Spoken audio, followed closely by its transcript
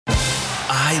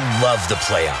I love the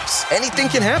playoffs. Anything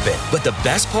can happen. But the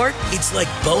best part? It's like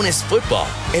bonus football.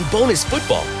 And bonus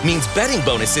football means betting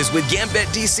bonuses with Gambit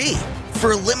DC.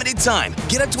 For a limited time,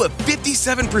 get up to a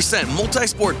 57%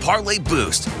 multi-sport parlay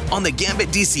boost on the Gambit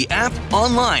DC app,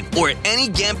 online, or at any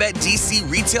Gambit DC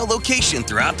retail location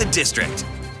throughout the district.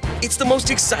 It's the most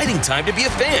exciting time to be a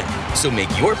fan. So make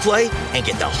your play and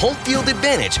get the home field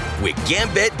advantage with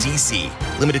Gambit DC.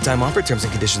 Limited time offer, terms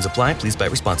and conditions apply. Please buy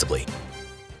responsibly.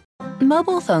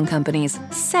 Mobile phone companies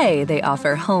say they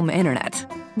offer home internet.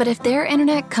 But if their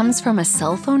internet comes from a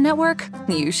cell phone network,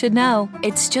 you should know.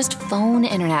 It's just phone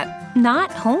internet,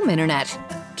 not home internet.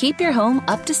 Keep your home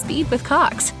up to speed with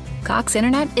Cox. Cox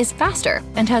internet is faster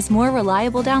and has more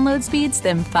reliable download speeds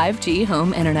than 5G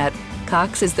home internet.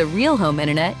 Cox is the real home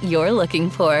internet you're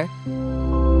looking for.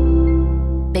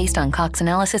 Based on Cox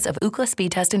analysis of Ookla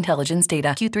speed test intelligence data,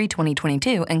 Q3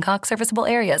 2022, and Cox serviceable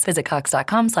areas. Visit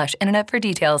cox.com/internet for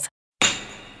details.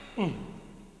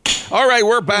 All right,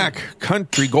 we're back.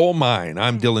 Country Gold Mine.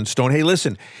 I'm Dylan Stone. Hey,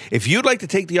 listen, if you'd like to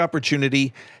take the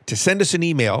opportunity to send us an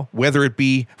email, whether it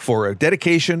be for a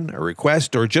dedication, a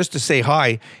request, or just to say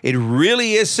hi, it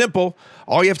really is simple.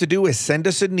 All you have to do is send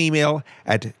us an email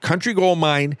at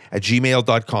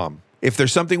countrygoldmine@gmail.com. If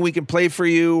there's something we can play for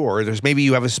you, or there's maybe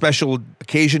you have a special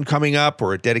occasion coming up,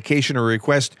 or a dedication or a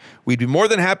request, we'd be more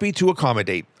than happy to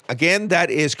accommodate. Again, that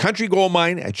is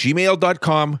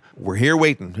countrygoldmine@gmail.com. We're here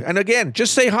waiting. And again,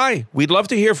 just say hi. We'd love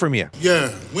to hear from you.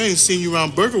 Yeah, we ain't seen you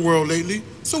around Burger World lately.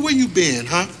 So where you been,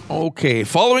 huh? Okay,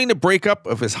 following the breakup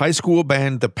of his high school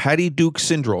band, the Patty Duke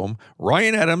Syndrome,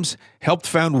 Ryan Adams helped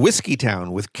found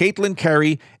Whiskeytown with Caitlin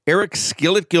Carey, Eric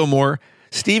Skillet Gilmore,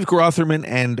 Steve Grotherman,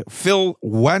 and Phil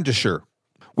Wandisher.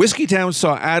 Whiskeytown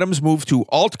saw Adams move to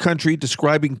alt country,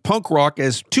 describing punk rock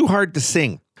as too hard to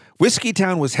sing.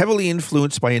 Whiskeytown was heavily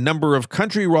influenced by a number of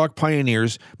country rock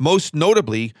pioneers, most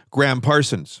notably Graham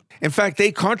Parsons. In fact,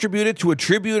 they contributed to a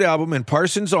tribute album in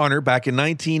Parsons' honor back in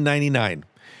 1999.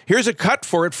 Here's a cut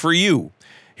for it for you.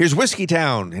 Here's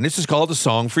Whiskeytown, and this is called A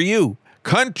Song for You,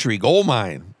 Country Gold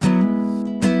Mine.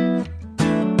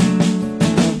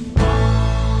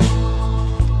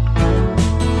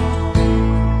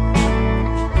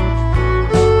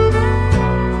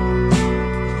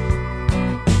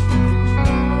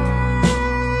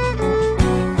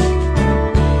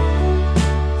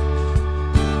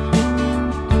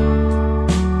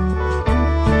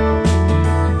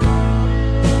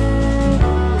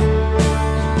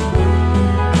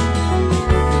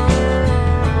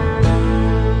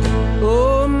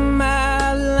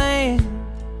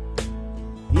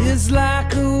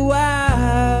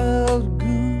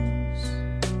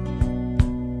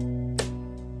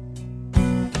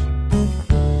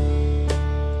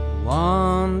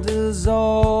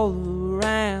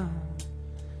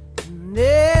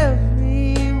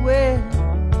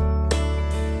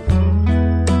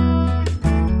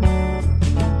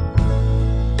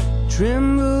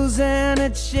 Trembles and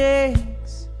it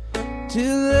shakes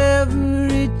till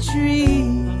every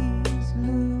tree's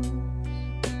loose.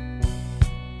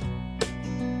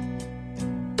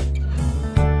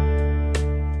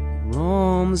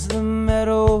 Roams the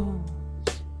meadows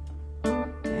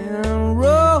and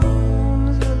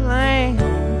roams the land.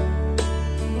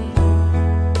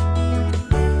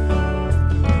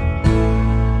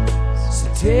 So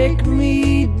take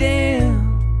me down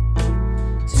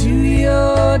to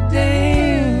your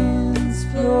dance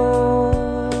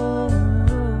floor.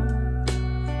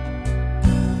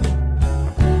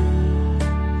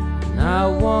 And I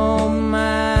won't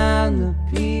mind the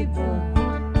people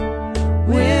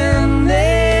when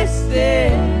they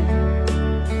stare.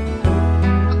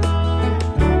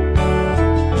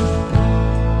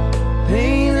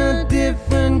 Paint a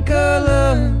different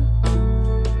color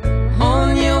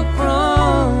on your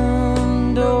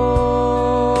front door.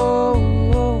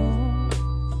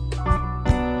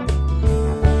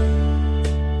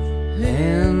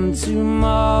 And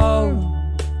tomorrow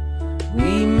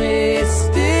we may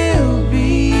still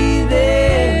be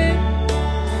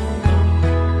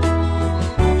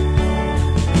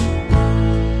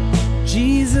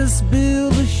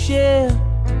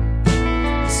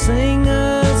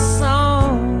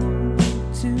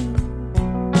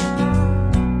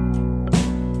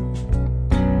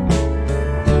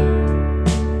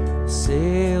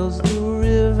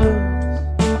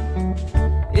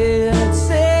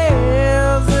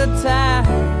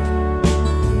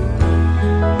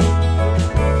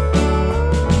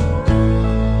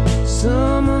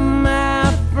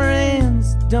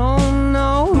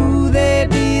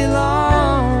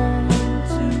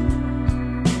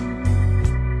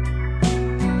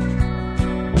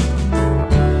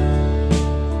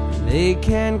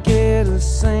don't get a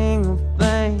single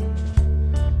thing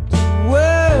to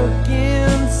work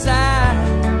inside.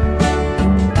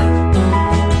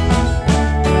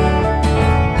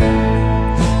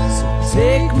 So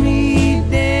take me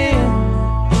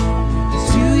down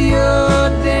to your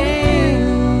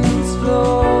dance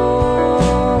floor.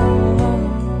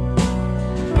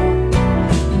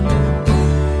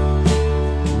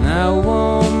 And I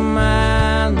won't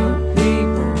mind the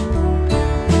people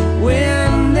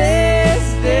when they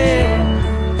stare.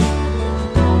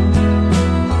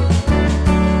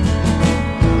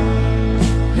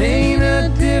 Paint a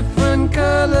different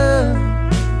color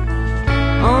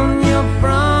on your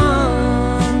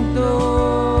front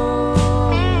door.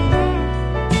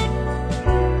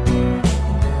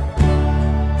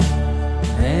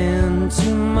 And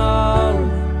tomorrow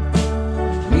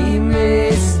we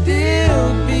may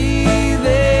still be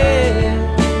there.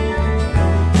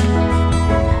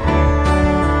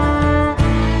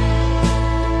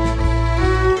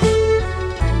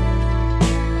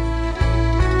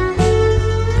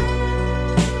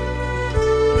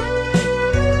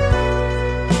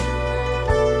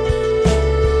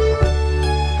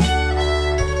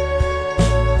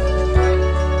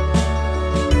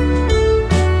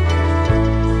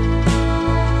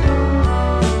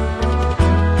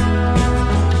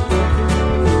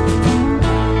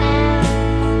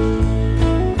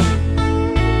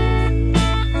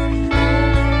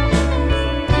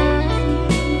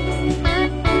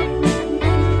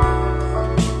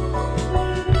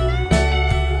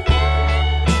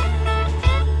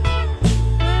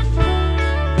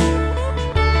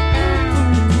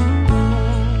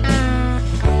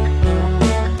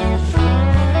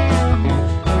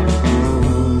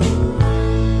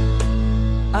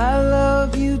 I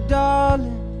love you,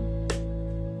 darling.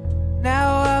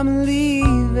 Now I'm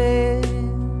leaving.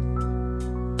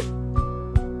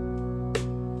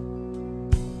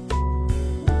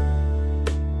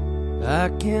 I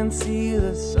can see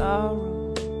the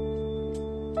sorrow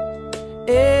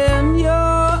in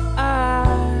your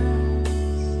eyes.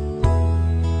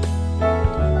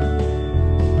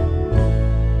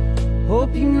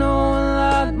 Hope you know a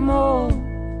lot more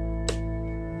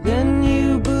than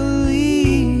you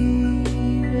believe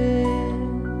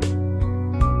in.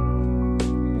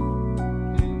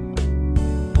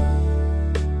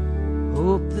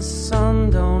 Hope the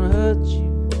sun don't hurt you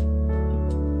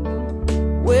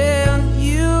when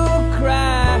you cry.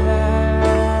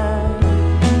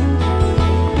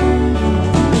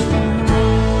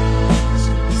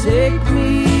 So take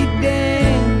me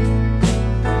down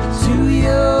to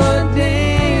your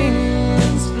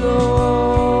dance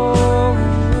floor.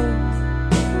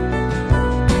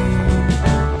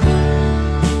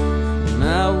 And I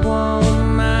won't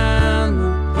mind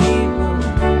the people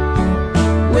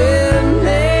when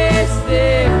they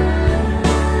stare.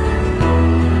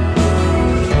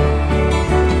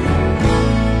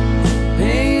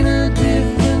 Paint a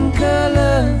different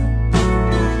color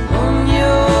on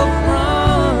your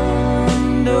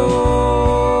front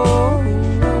door.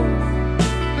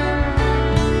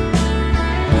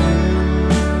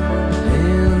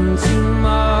 And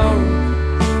tomorrow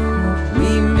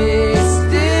we may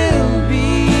still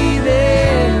be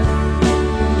there.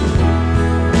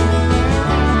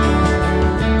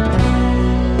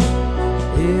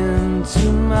 And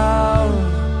tomorrow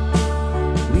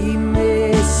we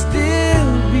may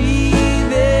still be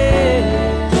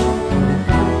there.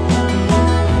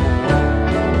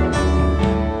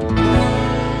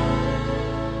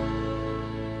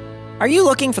 Are you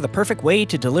looking for the perfect way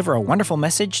to deliver a wonderful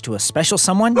message to a special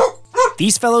someone?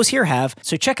 These fellows here have,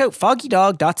 so check out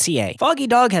foggydog.ca. Foggy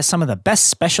Dog has some of the best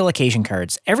special occasion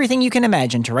cards, everything you can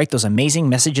imagine to write those amazing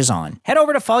messages on. Head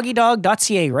over to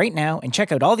foggydog.ca right now and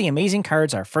check out all the amazing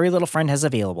cards our furry little friend has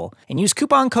available. And use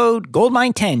coupon code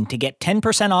GOLDMINE10 to get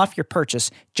 10% off your purchase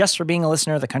just for being a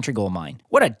listener of the Country Gold Mine.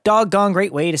 What a doggone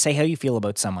great way to say how you feel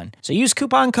about someone. So use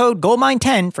coupon code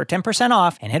GOLDMINE10 for 10%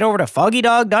 off and head over to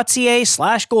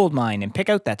foggydog.ca/goldmine and pick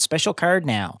out that special card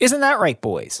now. Isn't that right,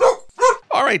 boys?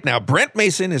 All right, now, Brent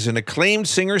Mason is an acclaimed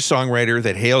singer-songwriter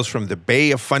that hails from the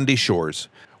Bay of Fundy Shores.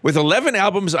 With 11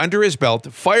 albums under his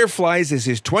belt, Fireflies is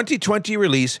his 2020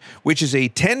 release, which is a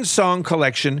 10-song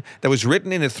collection that was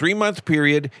written in a 3-month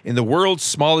period in the world's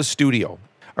smallest studio,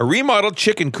 a remodeled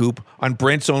chicken coop on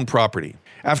Brent's own property.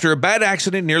 After a bad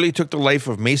accident nearly took the life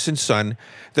of Mason's son,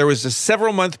 there was a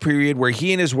several-month period where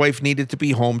he and his wife needed to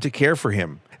be home to care for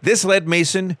him. This led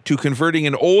Mason to converting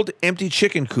an old, empty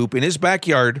chicken coop in his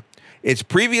backyard. Its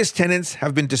previous tenants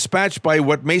have been dispatched by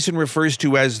what Mason refers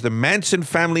to as the Manson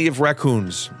family of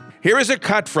raccoons. Here is a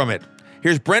cut from it.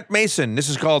 Here's Brent Mason. This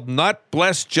is called Not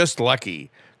Blessed, Just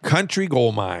Lucky. Country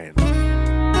Gold Mine.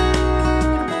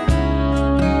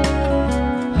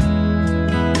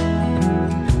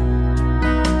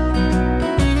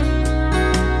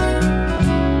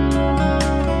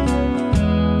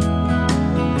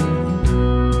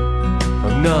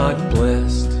 I'm not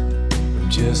blessed, I'm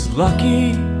just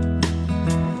lucky.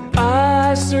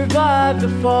 I survived the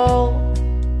fall.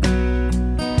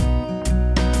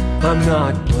 I'm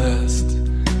not blessed,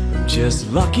 I'm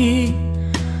just lucky.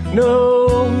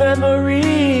 No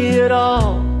memory at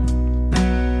all.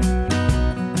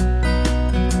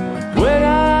 When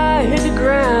I hit the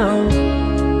ground,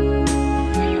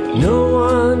 no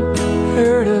one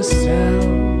heard a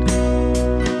sound.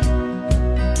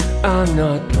 I'm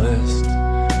not blessed,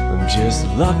 I'm just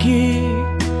lucky.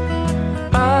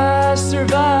 I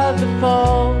survived the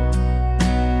fall.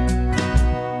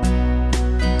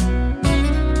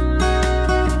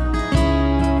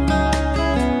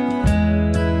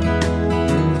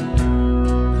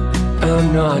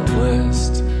 I'm not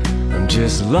blessed, I'm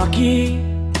just lucky.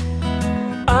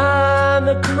 I'm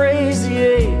a crazy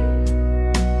ape.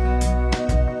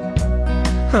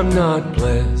 I'm not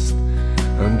blessed,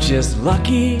 I'm just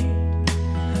lucky.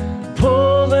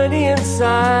 Pulling the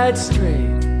inside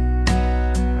straight.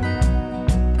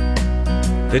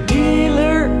 The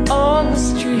dealer on the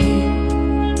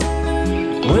street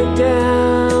went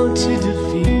down to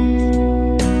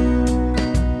defeat.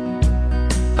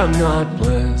 I'm not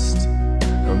blessed,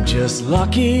 I'm just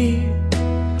lucky.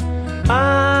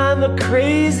 I'm a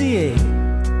crazy ape.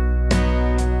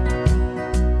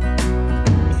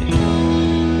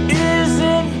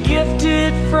 Isn't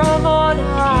gifted from on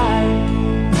high,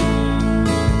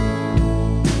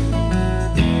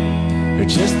 or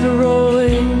just the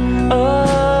rolling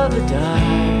of the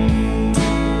die.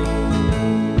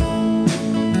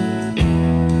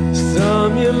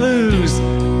 Some you lose,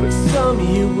 but some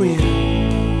you win.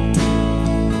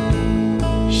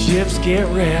 Ships get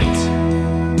wrecked,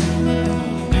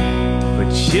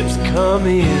 but ships come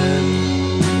in.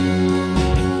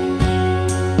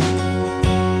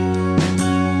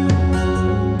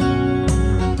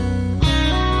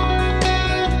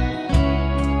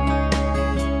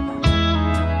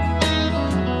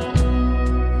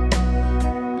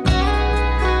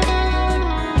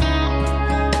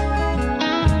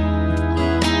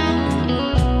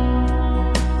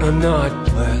 I'm not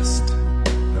blessed,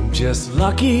 I'm just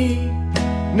lucky.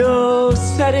 No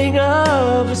setting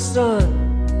of a sun.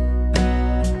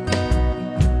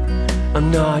 I'm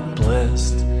not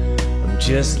blessed, I'm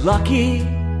just lucky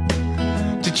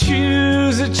to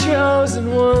choose a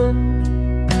chosen one.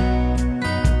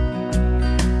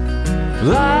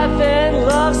 Life and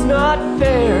love's not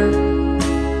fair,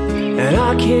 and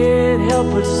I can't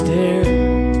help but stare.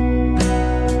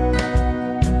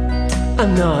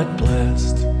 I'm not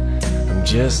blessed, I'm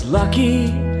just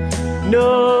lucky.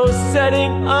 No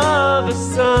setting of a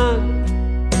sun.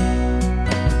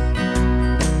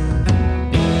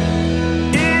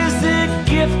 Is it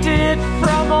gifted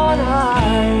from on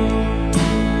high,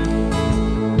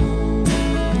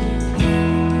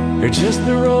 or just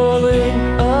the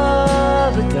rolling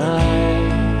of a die?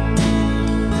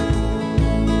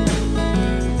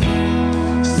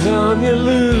 Some you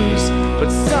lose, but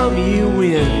some you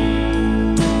win.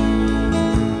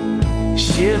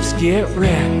 Ships get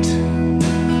wrecked,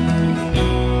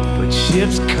 but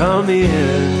ships come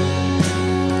in.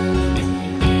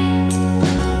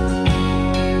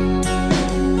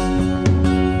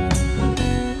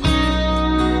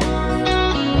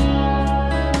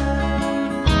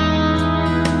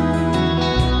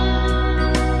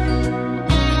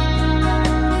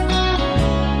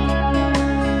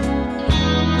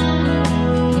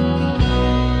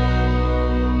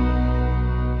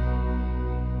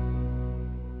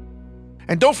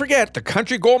 And don't forget, the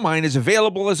Country Gold Mine is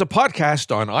available as a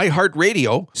podcast on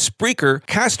iHeartRadio, Spreaker,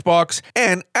 CastBox,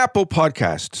 and Apple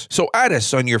Podcasts. So add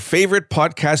us on your favorite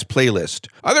podcast playlist.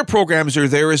 Other programs are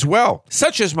there as well,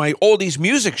 such as my oldies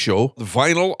music show,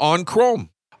 Vinyl on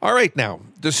Chrome. All right, now,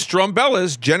 the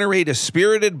Strumbellas generate a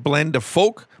spirited blend of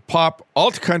folk, pop,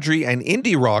 alt-country, and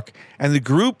indie rock, and the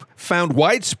group found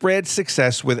widespread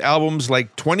success with albums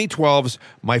like 2012's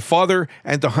My Father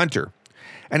and The Hunter,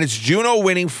 and its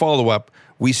Juno-winning follow-up,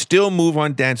 We Still Move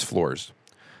on Dance Floors.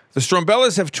 The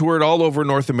Strumbellas have toured all over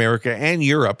North America and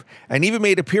Europe, and even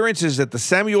made appearances at the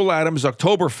Samuel Adams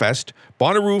Oktoberfest,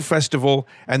 Bonnaroo Festival,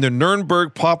 and the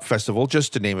Nuremberg Pop Festival,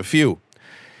 just to name a few.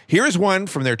 Here's one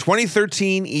from their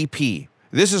 2013 EP.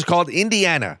 This is called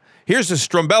Indiana. Here's the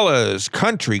Strumbellas'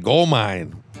 Country Gold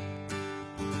Mine.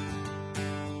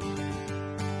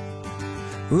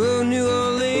 Oh, New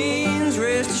Orleans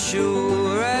rest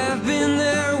assured I've been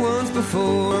there once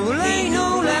before. Well, ain't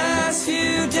no last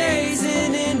few days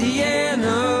in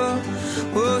Indiana.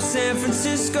 Well, San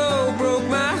Francisco broke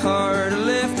my heart. I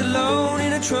left alone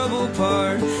in a troubled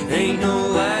part. Ain't no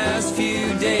last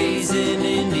few days in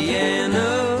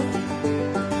Indiana.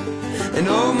 And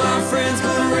all my friends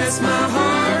gonna rest my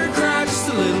heart, cry just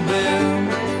a little bit.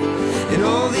 And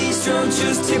all these drums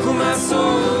just tickle my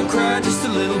soul, cry just a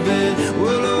little bit.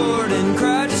 Well, Lord, and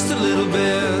cry just a little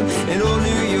bit. And old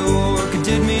New York, it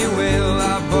did me well.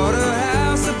 I bought a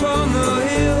house upon the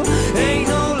hill. Ain't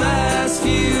no last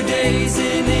few days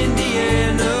in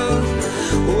Indiana.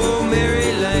 Oh,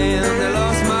 Maryland, I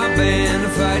lost my band,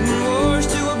 fighting wars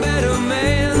to a better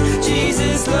man.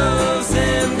 Jesus loves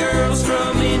them girls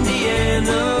from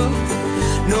Indiana.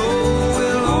 No,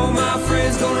 well, all my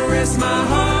friends gonna rest my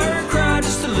heart, cry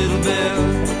just a little bit.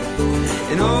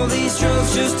 And all these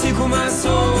drums just tickle my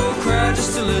soul, cry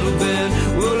just a little bit.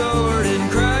 Well, Lord,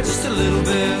 and cry just a little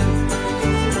bit.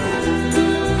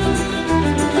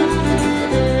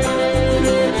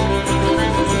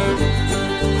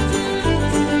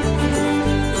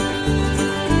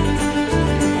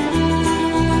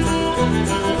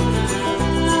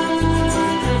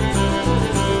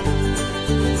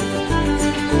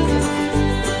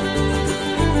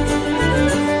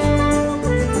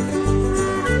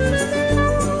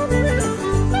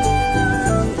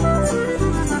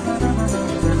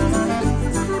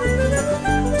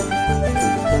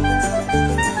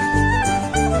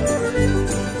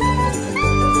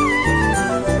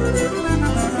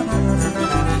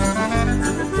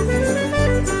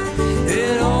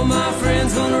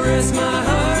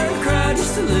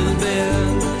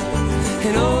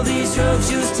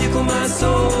 Just tickle my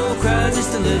soul, cry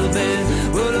just a little bit.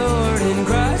 Well, Lord, and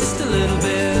cry just a little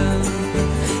bit.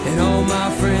 And all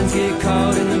my friends get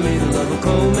caught in the middle of a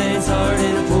cold man's heart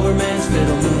and a poor man's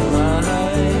fiddle moonlight.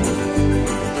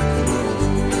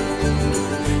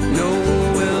 No,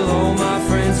 well, all my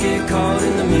friends get caught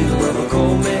in the middle of a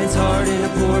cold man's heart and a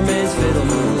poor man's fiddle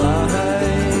moonlight.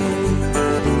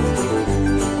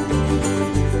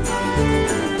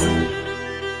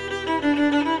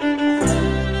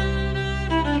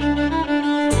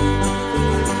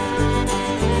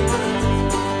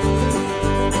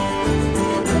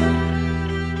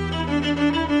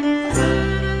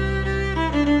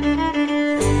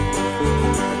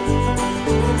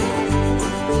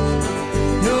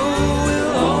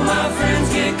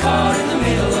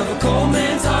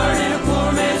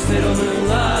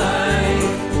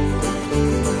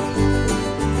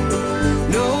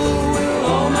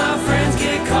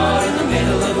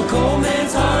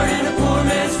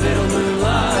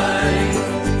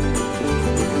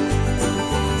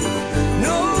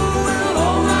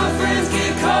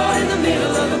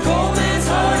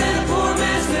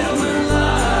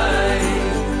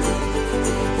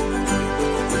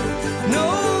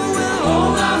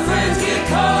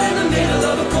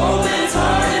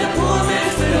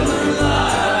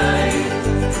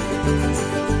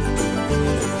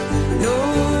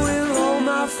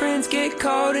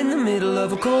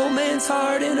 Of a cold man's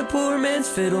heart and a poor man's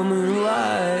fiddle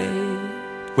moonlight.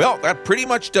 Well, that pretty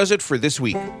much does it for this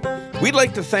week. We'd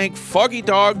like to thank Foggy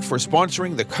Dog for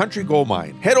sponsoring the Country Gold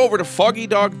Mine. Head over to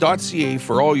foggydog.ca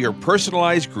for all your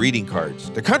personalized greeting cards.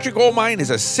 The Country Gold Mine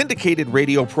is a syndicated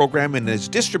radio program and is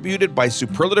distributed by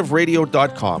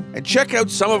superlativeradio.com. And check out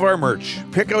some of our merch.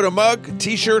 Pick out a mug, a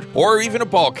t-shirt, or even a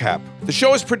ball cap. The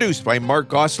show is produced by Mark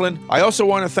Goslin. I also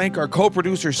want to thank our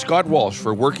co-producer Scott Walsh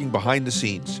for working behind the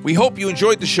scenes. We hope you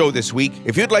enjoyed the show this week.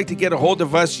 If you'd like to get a hold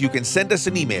of us, you can send us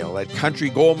an email at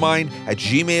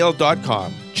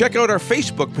countrygoldmine@gmail.com. Check out our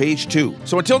Facebook page too.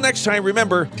 So until next time,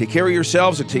 remember, take care of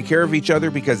yourselves and take care of each other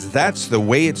because that's the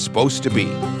way it's supposed to be.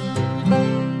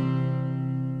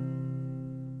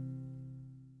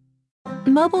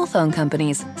 Mobile phone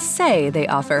companies say they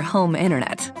offer home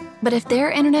internet. But if their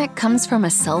internet comes from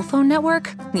a cell phone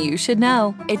network, you should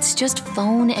know. It's just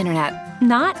phone internet,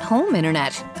 not home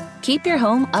internet. Keep your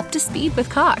home up to speed with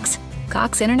Cox.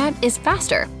 Cox internet is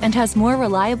faster and has more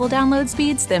reliable download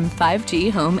speeds than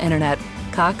 5G home internet.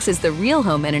 Cox is the real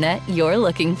home internet you're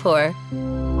looking for.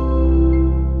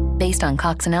 Based on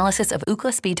Cox analysis of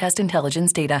Ookla speed test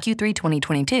intelligence data Q3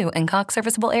 2022 and Cox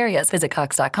serviceable areas, visit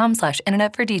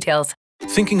cox.com/internet for details.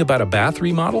 Thinking about a bath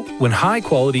remodel? When high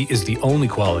quality is the only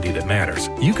quality that matters,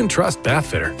 you can trust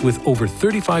Bathfitter with over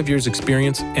 35 years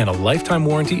experience and a lifetime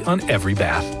warranty on every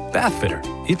bath. Bathfitter,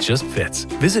 it just fits.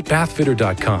 Visit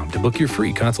bathfitter.com to book your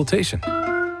free consultation.